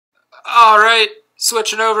Alright,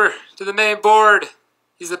 switching over to the main board.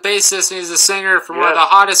 He's the bassist and he's the singer from one of the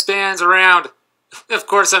hottest bands around. Of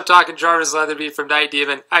course, I'm talking Jarvis Leatherby from Night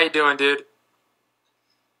Demon. How you doing, dude?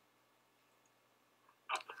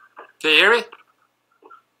 Can you hear me?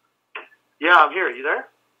 Yeah, I'm here. You there?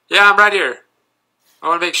 Yeah, I'm right here. I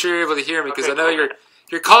want to make sure you're able to hear me because I know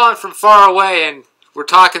you're calling from far away and we're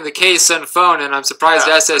talking the Ksun phone, and I'm surprised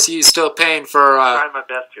SSU is still paying for. I'm trying my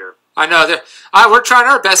best here. I know. We're trying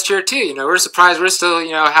our best here too. You know, we're surprised we're still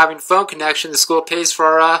having phone connection. The school pays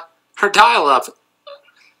for our dial-up.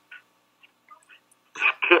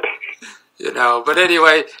 But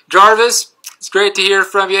anyway, Jarvis, it's great to hear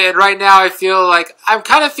from you. And right now, I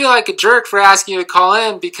kind of feel like a jerk for asking you to call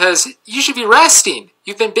in because you should be resting.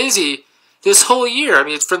 You've been busy this whole year. I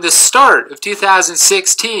mean, it's from the start of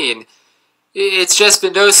 2016. It's just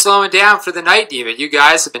been no slowing down for the Night Demon. You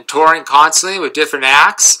guys have been touring constantly with different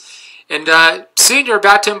acts. And soon you're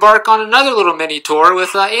about to embark on another little mini tour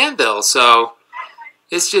with Anvil. So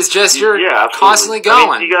it's just you're constantly going.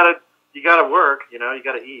 I mean, you gotta work. You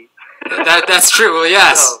gotta eat. That's true. Well,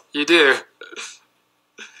 yes, you do.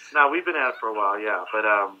 No, we've been at it for a while, yeah.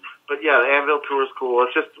 But yeah, the Anvil tour is cool.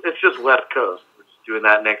 It's just West Coast. We're just doing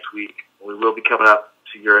that next week. We will be coming up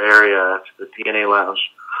to your area, to the DNA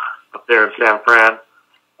Lounge up there in San Fran.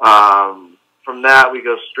 From that, we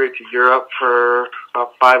go straight to Europe for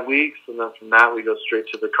about 5 weeks, and then from that, we go straight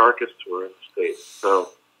to the Carcass tour in the States.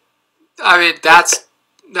 So, I mean, that's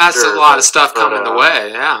a lot of stuff coming the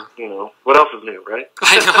way, yeah. What else is new, right?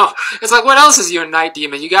 I know. It's like, what else is you and Night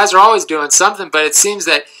Demon? You guys are always doing something, but it seems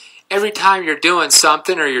that every time you're doing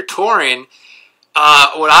something or you're touring,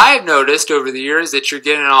 what I've noticed over the years that you're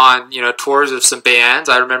getting on, tours of some bands.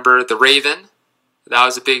 I remember the Raven. That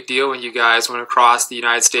was a big deal when you guys went across the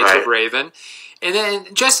United States with Raven. And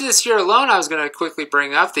then just this year alone, I was going to quickly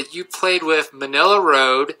bring up that you played with Manila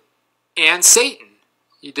Road and Satan.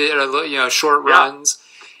 You did short runs.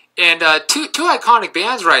 And two iconic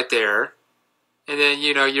bands right there. And then,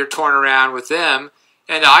 you're touring around with them.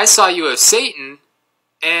 And I saw you with Satan,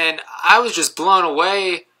 and I was just blown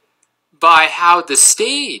away by how the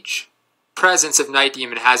stage presence of Night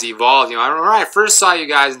Demon has evolved. I remember when I first saw you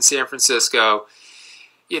guys in San Francisco,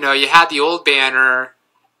 you had the old banner,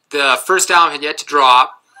 the first album had yet to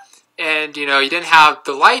drop, and, you didn't have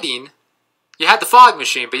the lighting. You had the fog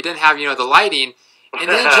machine, but you didn't have, the lighting. And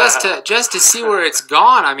then just to see where it's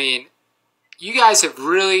gone, I mean, you guys have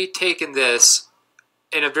really taken this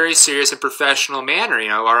in a very serious and professional manner,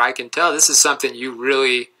 or I can tell this is something you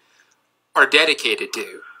really are dedicated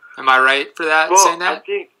to. Am I right for that? Saying that?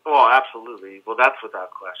 Absolutely. Well, that's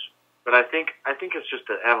without question. But I think it's just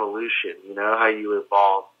an evolution, how you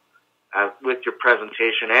evolve with your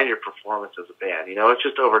presentation and your performance as a band. It's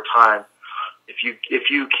just over time. If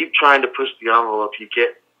you keep trying to push the envelope, you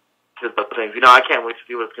get to the things. I can't wait to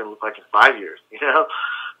see what it's going to look like in 5 years.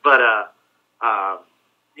 But and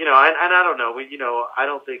I don't know. I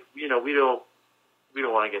don't think we don't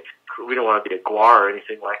want to be a guar or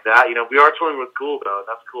anything like that. We are touring with Ghoul though, and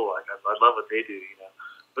that's cool. Like I love what they do.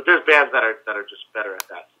 But there's bands that are just better at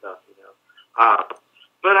that stuff.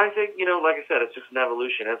 But I think like I said, it's just an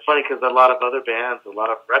evolution. And it's funny because a lot of other bands, a lot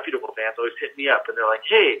of reputable bands, always hit me up and they're like,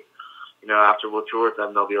 hey, after we'll tour with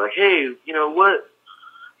them, they'll be like, hey, what?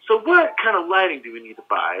 So what kind of lighting do we need to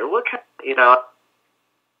buy, or what kind?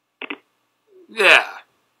 Yeah.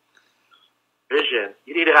 Vision.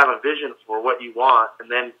 You need to have a vision for what you want, and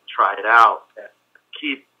then try it out and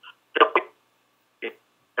keep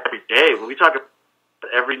every day. When we talk about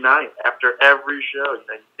every night after every show, you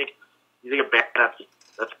think a band that's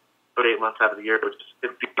about 8 months out of the year, which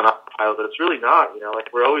is be on autopilot, but it's really not.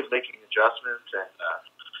 We're always making adjustments, and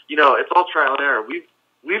it's all trial and error.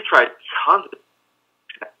 We've tried tons of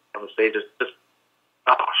on the stage. Just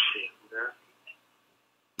oh shit, you there?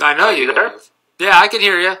 I know you there. Yeah, I can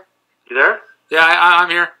hear you. You there? Yeah, I'm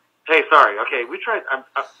here. Hey, sorry. Okay, we tried.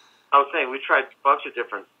 I was saying we tried a bunch of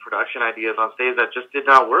different production ideas on stage that just did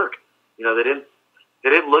not work. They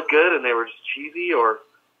didn't look good, and they were just cheesy, or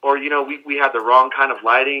we had the wrong kind of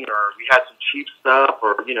lighting, or we had some cheap stuff,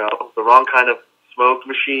 or the wrong kind of smoke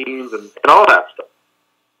machines and all that stuff.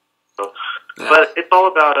 So, but it's all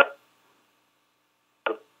about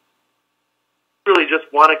really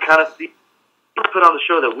just want to kind of see, put on the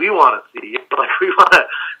show that we want to see. Like we want to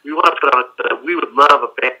put on a that we would love a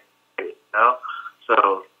band,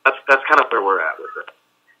 So that's kind of where we're at with it.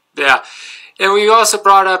 Yeah, and we also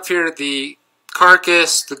brought up here the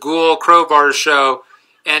Carcass, the Ghoul, Crowbar show,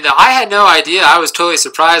 and I had no idea. I was totally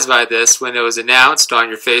surprised by this when it was announced on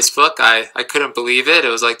your Facebook. I couldn't believe it. It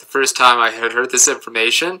was like the first time I had heard this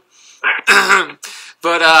information.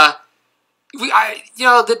 But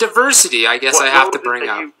the diversity, I guess I have to bring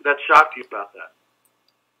up. That shocked you about that?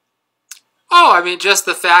 Oh, I mean, just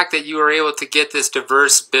the fact that you were able to get this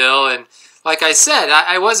diverse bill, and like I said,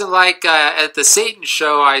 I wasn't like at the Satan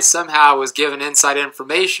show. I somehow was given inside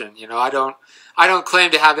information. I don't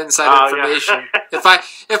claim to have inside information. Yeah.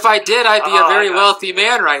 If I did, I'd be a very wealthy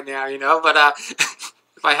man right now. But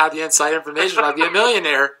if I had the inside information, I'd be a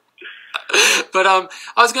millionaire. But I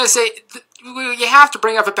was going to say, you have to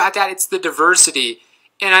bring up about that. It's the diversity,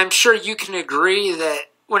 and I'm sure you can agree that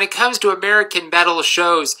when it comes to American metal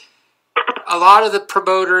shows, a lot of the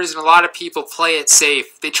promoters and a lot of people play it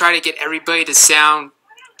safe. They try to get everybody to sound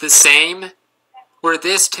the same, where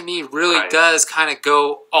this, to me, really does kind of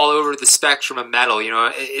go all over the spectrum of metal.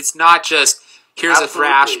 It's not just, here's a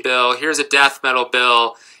thrash bill, here's a death metal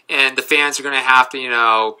bill, and the fans are going to have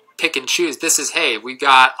to, pick and choose. This is, hey, we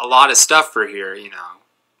got a lot of stuff for here,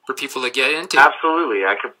 for people to get into. Absolutely.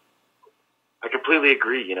 I completely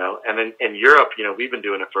agree, And in Europe, we've been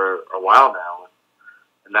doing it for a while now.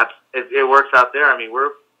 And it works out there. I mean,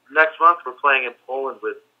 next month we're playing in Poland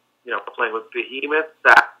with Behemoth,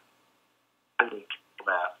 and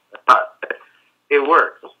it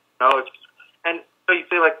works. And so you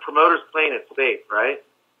say like promoters playing it safe, right?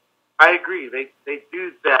 I agree. They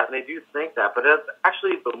do that and they do think that, but it's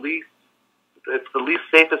actually the least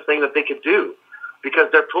safest thing that they could do, because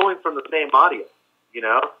they're pulling from the same audience.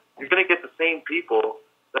 You're going to get the same people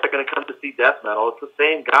that are going to come to see death metal. It's the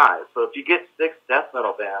same guys. So if you get 6 death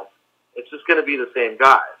metal bands, it's just going to be the same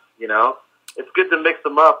guys, It's good to mix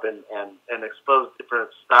them up and expose different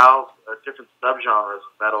styles or different subgenres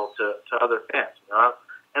of metal to other fans,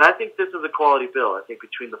 And I think this is a quality bill. I think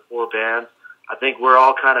between the 4 bands, I think we're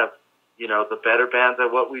all kind of, the better bands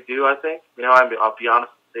at what we do, I think. I'll be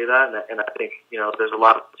honest and say that. And I think, there's a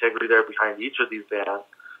lot of integrity there behind each of these bands.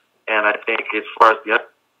 And I think as far as the other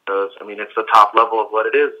goes, I mean, it's the top level of what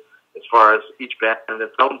it is as far as each band and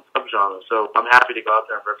its own subgenre. So I'm happy to go out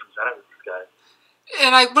there and represent it with these guys.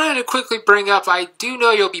 And I wanted to quickly bring up, I do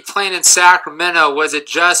know you'll be playing in Sacramento. Was it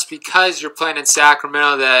just because you're playing in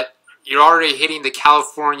Sacramento that you're already hitting the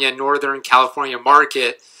Northern California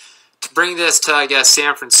market? To bring this to, I guess,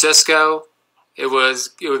 San Francisco, it would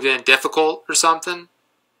have been difficult or something?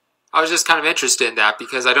 I was just kind of interested in that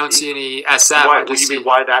because I don't see any SF.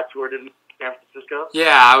 Why that tour didn't San Francisco?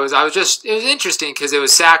 Yeah, I was just, it was interesting because it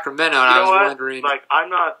was Sacramento, and I was wondering. Like, I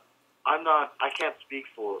can't speak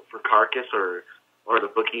for Carcass or the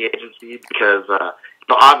booking agency because,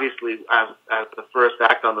 obviously, as the first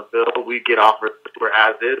act on the bill, we get offered we're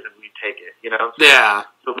as is and we take it, Yeah.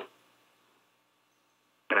 So it's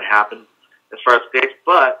going to happen as far as dates,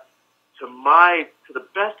 but to the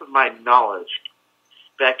best of my knowledge,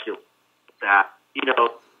 speculate that,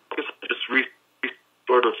 just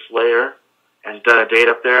restored with Slayer and done a date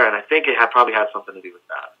up there, and I think it probably had something to do with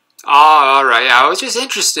that. Oh, all right. Yeah, I was just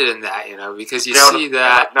interested in that, because you see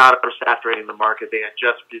that. Not oversaturating the market. They had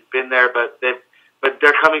just been there, but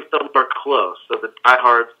they're coming somewhere close. So the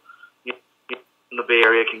diehards in the Bay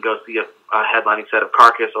Area can go see a headlining set of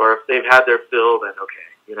Carcass, or if they've had their fill, then okay.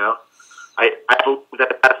 I believe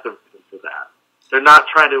that's the reason for that. They're not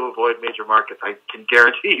trying to avoid major markets. I can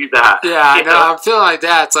guarantee you that. Yeah, I know. I'm feeling like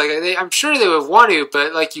that. It's like I'm sure they would want to,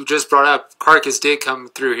 but like you just brought up, Carcass did come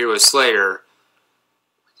through here with Slayer.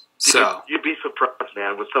 So you'd be surprised,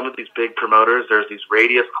 man. With some of these big promoters, there's these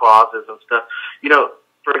radius clauses and stuff.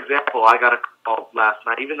 For example, I got a call last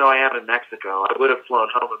night. Even though I am in Mexico, I would have flown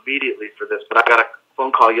home immediately for this, but I got a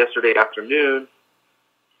phone call yesterday afternoon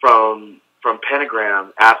from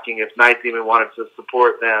Pentagram asking if Night Demon wanted to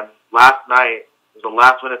support them. Last night, it was a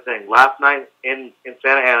last-minute thing. Last night in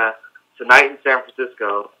Santa Ana, tonight in San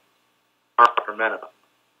Francisco, Sacramento.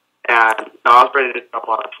 And I was ready to jump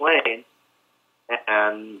on a plane,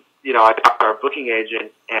 and I talked to our booking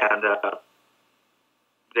agent, and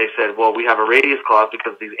they said, well, we have a radius clause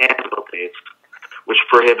because of these annual dates, which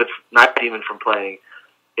prohibits Night Demon from playing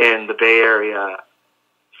in the Bay Area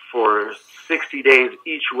for 60 days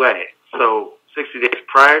each way. So 60 days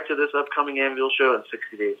prior to this upcoming Anvil show and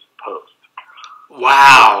 60 days post.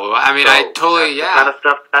 Wow. I mean, I totally, that's the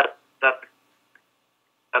kind of stuff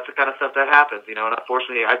that's the kind of stuff that happens, and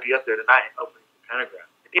unfortunately I'd be up there tonight opening the Pentagram.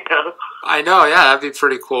 I know, yeah, that'd be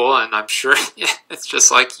pretty cool, and I'm sure it's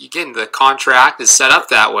just like, again, the contract is set up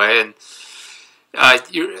that way, and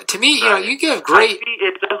to me, you give great.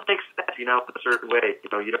 It does make sense, in a certain way. You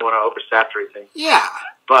don't want to oversaturate things. Yeah.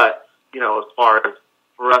 But as far as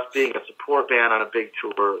for us being a support band on a big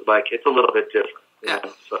tour, like it's a little bit different. Yeah.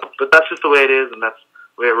 But that's just the way it is, and that's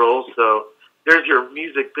the way it rolls. So there's your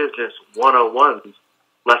music business 101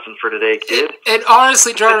 lesson for today, kid. And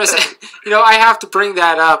honestly, Jarvis, I have to bring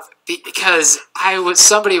that up because I was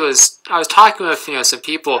talking with some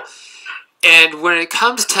people, and when it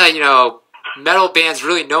comes to metal bands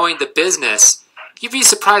really knowing the business, you'd be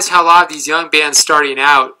surprised how a lot of these young bands starting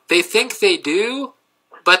out, they think they do,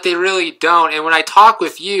 but they really don't. And when I talk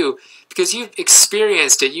with you, because you've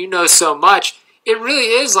experienced it, you know so much, it really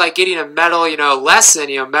is like getting a metal lesson,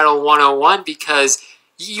 metal 101, because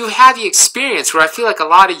you have the experience. Where I feel like a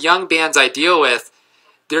lot of young bands I deal with,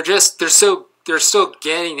 they're still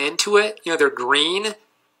getting into it. They're green,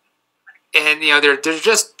 and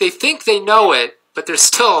they think they know it, but there's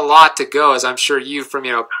still a lot to go, as I'm sure you from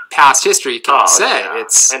past history can say. Yeah.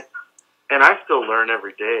 It's and I still learn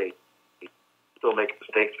every day, still make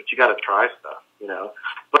mistakes, but you got to try stuff,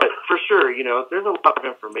 But for sure, there's a lot of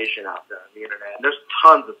information out there on the internet, and there's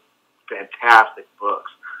tons of fantastic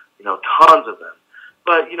books, tons of them.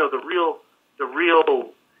 But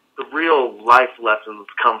the real life lessons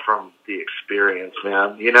come from the experience,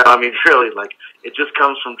 man. Really, like, it just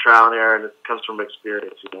comes from trial and error, and it comes from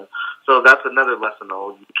experience, So that's another lesson to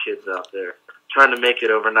all you kids out there trying to make it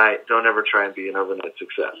overnight. Don't ever try and be an overnight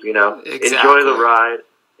success. Exactly. Enjoy the ride,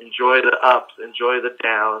 enjoy the ups, enjoy the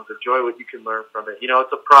downs, enjoy what you can learn from it.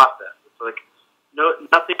 It's a process. It's like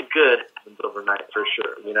nothing good happens overnight for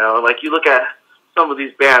sure. Like you look at some of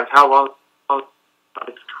these bands, how long.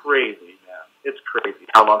 It's crazy, man. It's crazy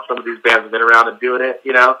how long some of these bands have been around and doing it,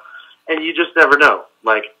 and you just never know.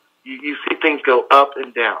 Like you see things go up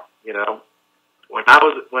and down, When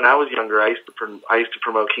I was younger, I used to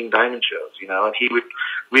promote King Diamond shows, and he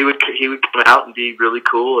would come out and be really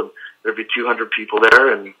cool, and there'd be 200 people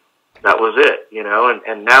there, and that was it,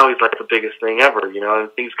 and now he's like the biggest thing ever,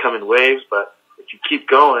 and things come in waves, but if you keep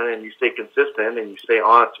going and you stay consistent and you stay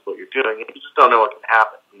honest with what you're doing, you just don't know what can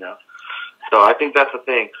happen, So I think that's the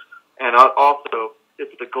thing. And also,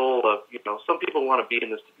 it's the goal of, some people want to be in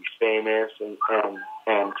this to be famous and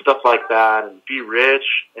stuff like that and be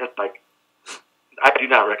rich. And it's like, I do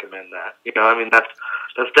not recommend that.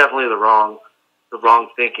 That's definitely the wrong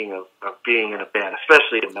thinking of being in a band,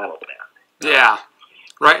 especially a metal band. Yeah.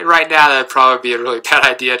 Right now, that'd probably be a really bad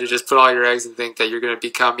idea to just put all your eggs and think that you're going to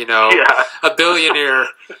become, a billionaire.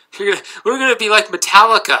 We're going to be like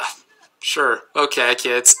Metallica. Sure. Okay,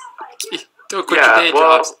 kids. Don't quit your day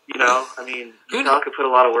jobs. Metallica put a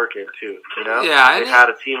lot of work in too. Yeah, they had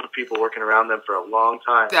a team of people working around them for a long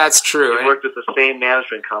time. That's true. They worked with the same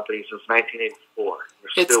management company since 1984.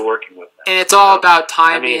 They're still working with them. And it's all about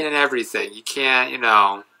timing and everything. You can't,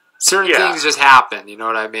 certain things just happen. You know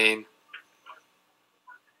what I mean?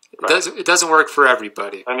 Right. It doesn't work for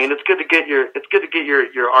everybody. It's good to get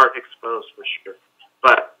your art exposed for sure.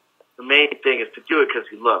 But the main thing is to do it because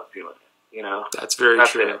you love doing it. That's very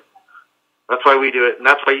true. It. That's why we do it, and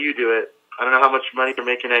that's why you do it. I don't know how much money you're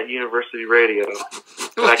making at University Radio,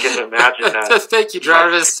 but I can imagine that. Thank you,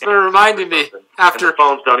 Jarvis, for reminding me. And the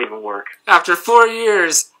phones don't even work. After 4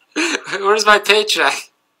 years, where's my paycheck?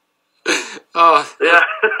 Oh, yeah.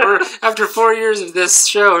 After 4 years of this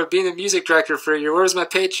show, being the music director for a year, where's my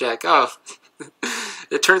paycheck? Oh,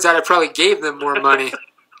 it turns out I probably gave them more money,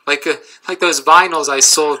 like those vinyls I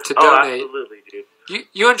sold to donate. Absolutely, dude.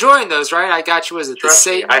 You enjoying those, right? I got you. Was it Trust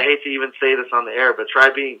the same? I hate to even say this on the air, but try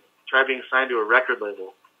being signed to a record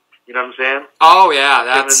label. You know what I'm saying? Oh yeah,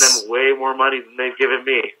 that's giving them way more money than they've given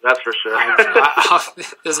me. That's for sure.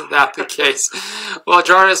 Isn't that the case? Well,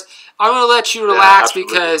 Jarvis, I'm going to let you relax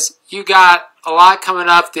because you got a lot coming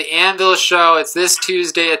up. The Anvil show. It's this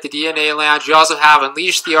Tuesday at the DNA Lounge. You also have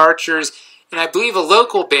Unleash the Archers, and I believe a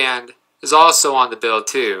local band is also on the bill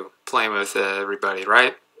too, playing with everybody,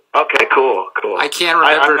 right? Okay, cool. I can't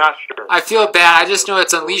remember. I'm not sure. I feel bad. I just know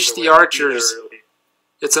it's Unleash the Archers.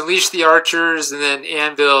 It's Unleash the Archers, and then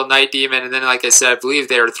Anvil, Night Demon, and then, like I said, I believe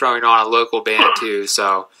they were throwing on a local band too.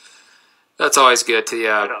 So that's always good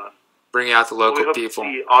to bring out the local hope people. To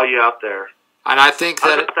see all you out there. And I think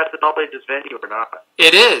that that's an all-ages venue or not.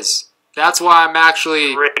 It is. That's why I'm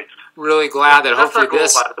actually really glad that hopefully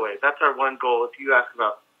that's our goal, by the way. That's our one goal. If you ask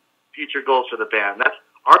about future goals for the band, that's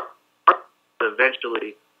our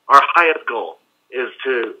eventually. Our highest goal is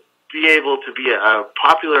to be able to be a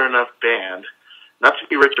popular enough band, not to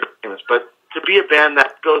be rich or famous, but to be a band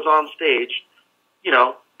that goes on stage,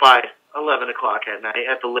 by 11 o'clock at night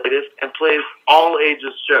at the latest and plays all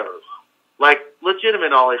ages shows. Like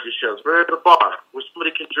legitimate all ages shows. We're at a bar where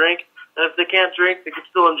somebody can drink, and if they can't drink, they can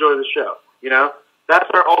still enjoy the show. That's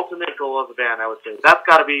our ultimate goal as a band, I would say. That's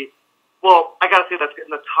got to be, I got to say that's in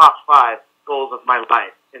the top 5 goals of my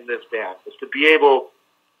life in this band, is to be able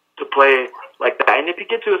to play like that. And if you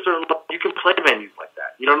get to a certain level, you can play venues like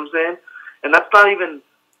that. You know what I'm saying? And that's not even,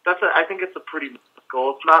 I think it's a pretty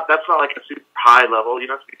goal. That's not like a super high level. You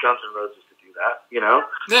don't have to be Guns N' Roses to do that, you know.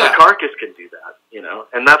 Yeah. But Carcass can do that, you know,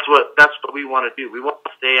 and that's what we want to do. We want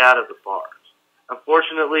to stay out of the bars.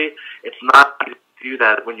 Unfortunately, it's not easy to do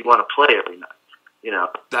that when you want to play every night, you know.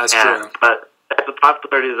 That's true. But as the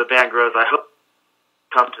popularity of the band grows, I hope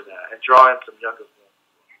to come to that and draw in some younger fans.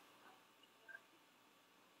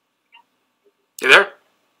 You there?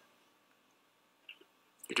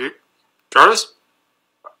 You do? Jarvis?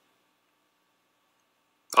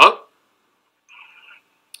 Oh?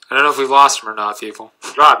 I don't know if we lost him or not, people.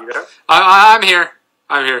 Rob, you there? I'm here.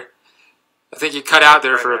 I'm here. I think you cut out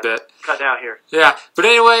there for a bit. Cut out here. Yeah. But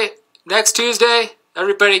anyway, next Tuesday,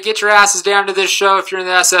 everybody get your asses down to this show. If you're in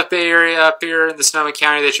the SF Bay area up here in the Sonoma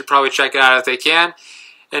County, they should probably check it out if they can.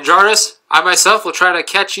 And Jarvis, I myself will try to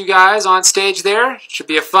catch you guys on stage there. Should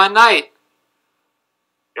be a fun night.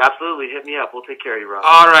 Absolutely. Hit me up. We'll take care of you, Rob.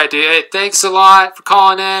 All right, dude. Hey, thanks a lot for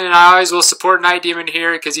calling in, and I always will support Night Demon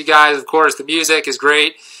here because you guys, of course, the music is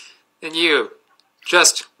great. And you,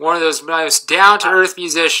 just one of those most down-to-earth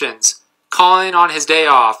musicians calling on his day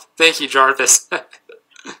off. Thank you, Jarvis.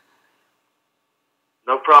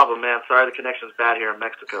 No problem, man. Sorry the connection's bad here in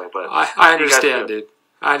Mexico, but I understand, dude.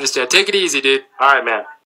 I understand. Take it easy, dude. All right, man.